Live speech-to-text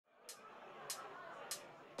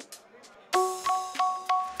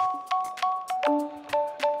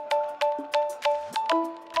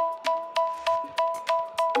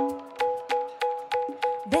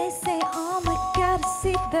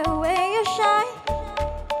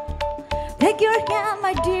Take your hand,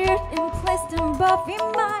 my dear, and place them both in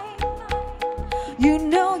mine. You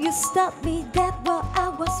know you stopped me dead while I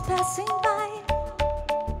was passing by.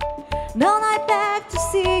 Now I beg to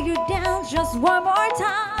see you dance just one more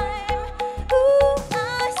time. Ooh,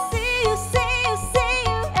 I see you, see you, see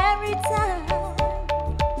you every time.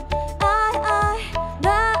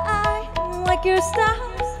 I like your style.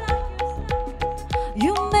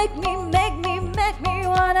 You make me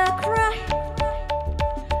wanna cry.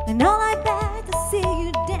 And all I beg to see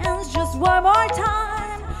you dance just one more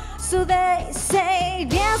time. So they say,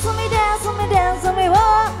 dance with me, dance with me, dance with me,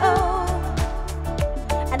 whoa.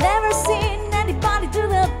 I never seen anybody do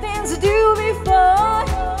the things you do before.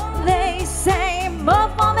 They say,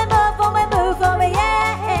 move for me, move for me, move for me,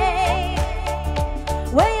 yeah.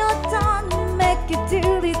 When you're done, make you do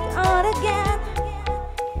it all again.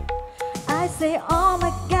 I say, oh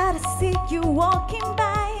my God, I see you walking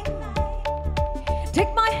by.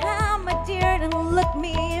 Take my hand, my dear, and look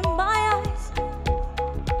me in my eyes.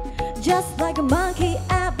 Just like a monkey,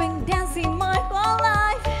 I've been dancing my whole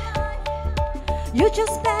life. You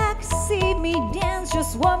just beg to see me dance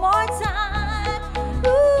just one more time.